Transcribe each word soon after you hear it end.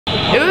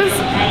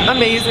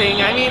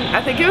amazing. I mean,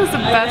 I think it was the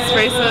best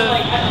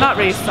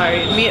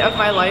meet of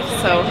my life,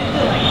 so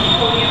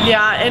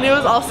yeah, and it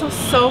was also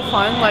so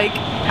fun. Like,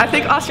 I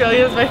think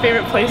Australia is my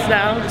favorite place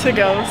now to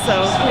go,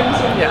 so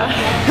yeah.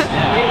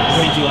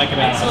 What did you like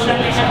about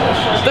Australia?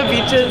 The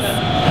beaches.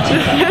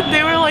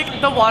 They were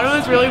like, the water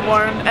was really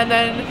warm, and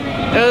then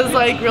it was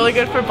like really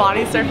good for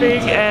body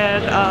surfing,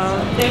 and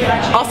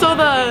also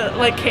the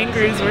like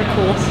kangaroos were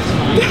cool.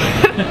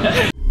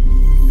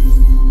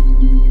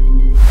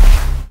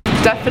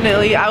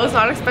 Definitely, I was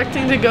not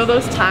expecting to go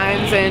those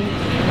times, and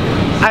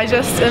I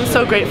just am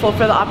so grateful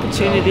for the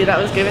opportunity that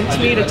was given to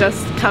me to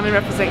just come and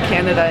represent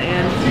Canada,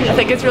 and I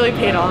think it's really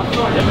paid off.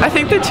 I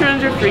think the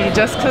 200 free,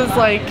 just because,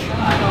 like,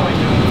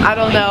 I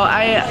don't know,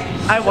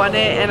 I won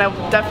it, and I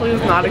definitely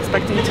was not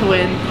expecting to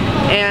win,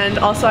 and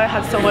also I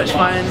had so much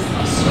fun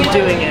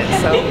doing it.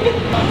 So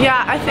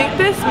yeah, I think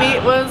this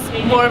meet was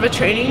more of a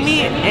training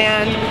meet,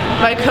 and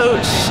my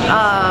coach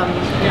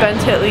Ben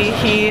Titley,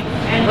 he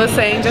was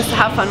saying just to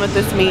have fun with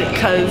this meet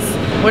because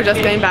we're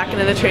just getting back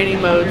into the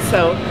training mode.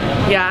 So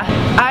yeah,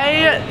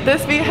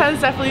 this meet has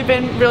definitely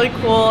been really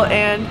cool,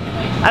 and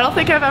I don't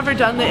think I've ever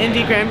done the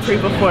Indy Grand Prix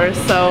before,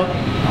 so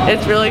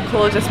it's really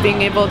cool just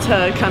being able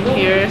to come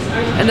here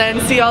and then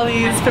see all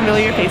these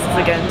familiar faces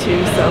again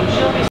too.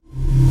 So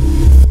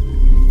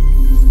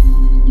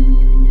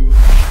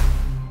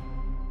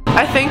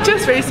I think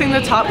just racing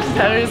the top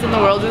competitors in the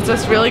world is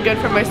just really good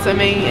for my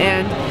swimming,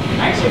 and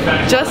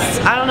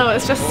just, I don't know,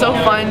 it's just so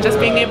fun just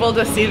being able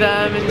to see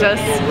them and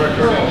just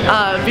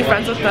be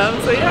friends with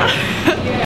them, so yeah.